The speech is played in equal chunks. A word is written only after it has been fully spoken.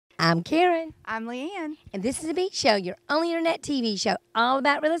I'm Karen. I'm Leanne. And this is The Beach Show, your only internet TV show all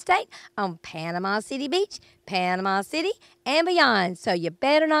about real estate on Panama City Beach, Panama City, and beyond. So you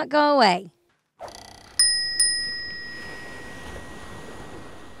better not go away.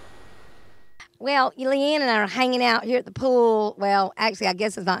 Well, Leanne and I are hanging out here at the pool. Well, actually, I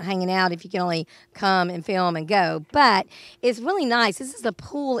guess it's not hanging out if you can only come and film and go. But it's really nice. This is the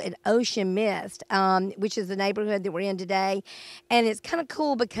pool at Ocean Mist, which is the neighborhood that we're in today. And it's kind of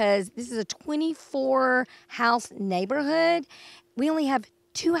cool because this is a 24-house neighborhood. We only have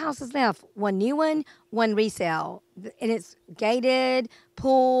 2 houses left, one new one resale. And it's gated,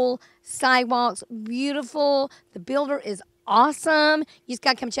 pool, sidewalks, beautiful. The builder is awesome. You just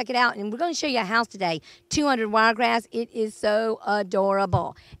got to come check it out. And we're going to show you a house today, 200 Wiregrass. It is so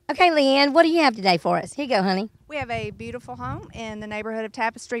adorable. Okay, Leanne, what do you have today for us? Here you go, honey. We have a beautiful home in the neighborhood of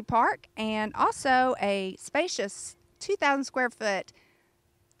Tapestry Park and also a spacious 2,000 square foot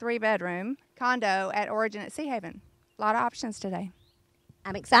 3-bedroom condo at Origin at Seahaven. A lot of options today.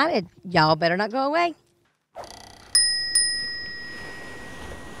 I'm excited. Y'all better not go away.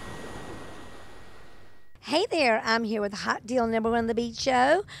 Hey there, I'm here with Hot Deal #1 of The Beach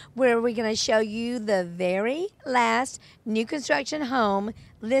Show, where we're going to show you the very last new construction home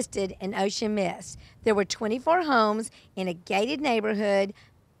listed in Ocean Mist. There were 24 homes in a gated neighborhood,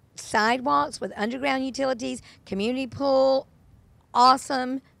 sidewalks with underground utilities, community pool,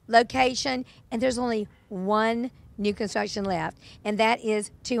 awesome location, and there's only one new construction left, and that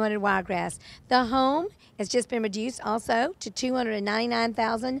is 200 Wiregrass. The home has just been reduced also to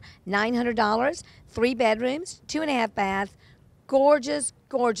 $299,900, 3 bedrooms, 2.5 baths, gorgeous,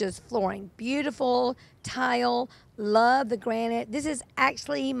 gorgeous flooring, beautiful tile, love the granite. This is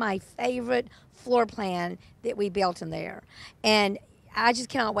actually my favorite floor plan that we built in there, and I just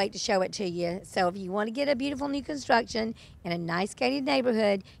cannot wait to show it to you. So if you want to get a beautiful new construction in a nice gated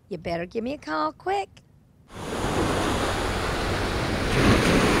neighborhood, you better give me a call quick.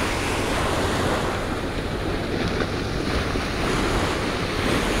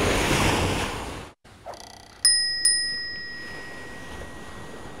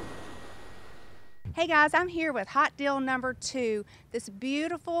 Hey guys, I'm here with Hot Deal #2, this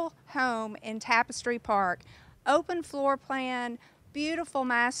beautiful home in Tapestry Park. Open floor plan, beautiful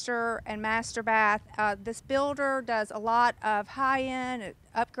master and master bath. This builder does a lot of high-end,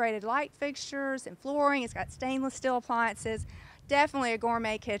 upgraded light fixtures and flooring. It's got stainless steel appliances, definitely a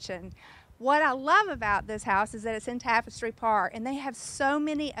gourmet kitchen. What I love about this house is that it's in Tapestry Park and they have so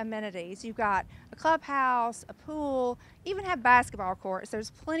many amenities. You've got a clubhouse, a pool, even have basketball courts. There's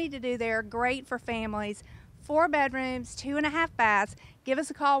plenty to do there, great for families. 4 bedrooms, 2.5 baths. Give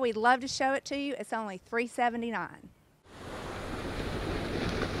us a call, we'd love to show it to you. It's only $379.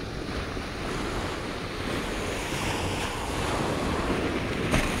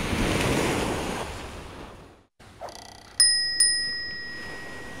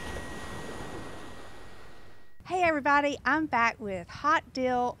 Hey everybody, I'm back with Hot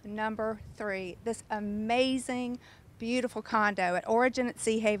Deal #3, this amazing, beautiful condo at Origin at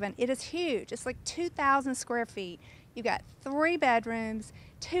Seahaven. It is huge. It's like 2,000 square feet. You've got 3 bedrooms,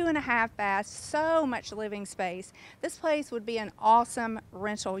 2.5 baths, so much living space. This place would be an awesome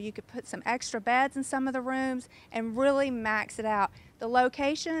rental. You could put some extra beds in some of the rooms and really max it out. The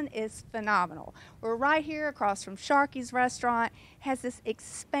location is phenomenal. We're right here across from Sharky's restaurant. It has this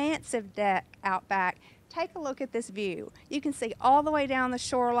expansive deck out back. Take a look at this view. You can see all the way down the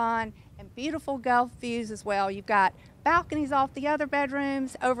shoreline and beautiful Gulf views as well. You've got balconies off the other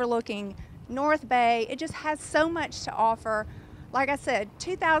bedrooms overlooking North Bay. It just has so much to offer. Like I said,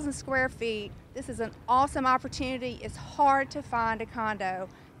 2,000 square feet. This is an awesome opportunity. It's hard to find a condo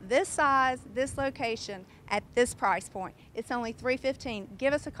this size, this location, at this price point. It's only $315.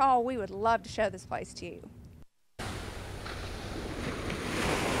 Give us a call. We would love to show this place to you.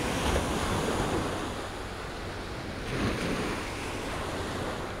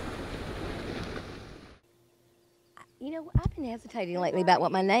 You know, I've been hesitating lately about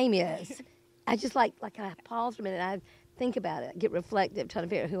what my name is. I just like I pause for a minute and I think about it, get reflective, trying to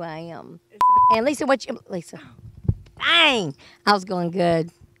figure out who I am. And Lisa, Lisa? Dang! I was going good.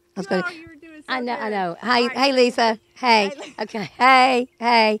 You were doing so I know, good. I know. Hey, Lisa. Hey. Okay.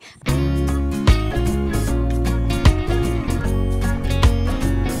 Hey.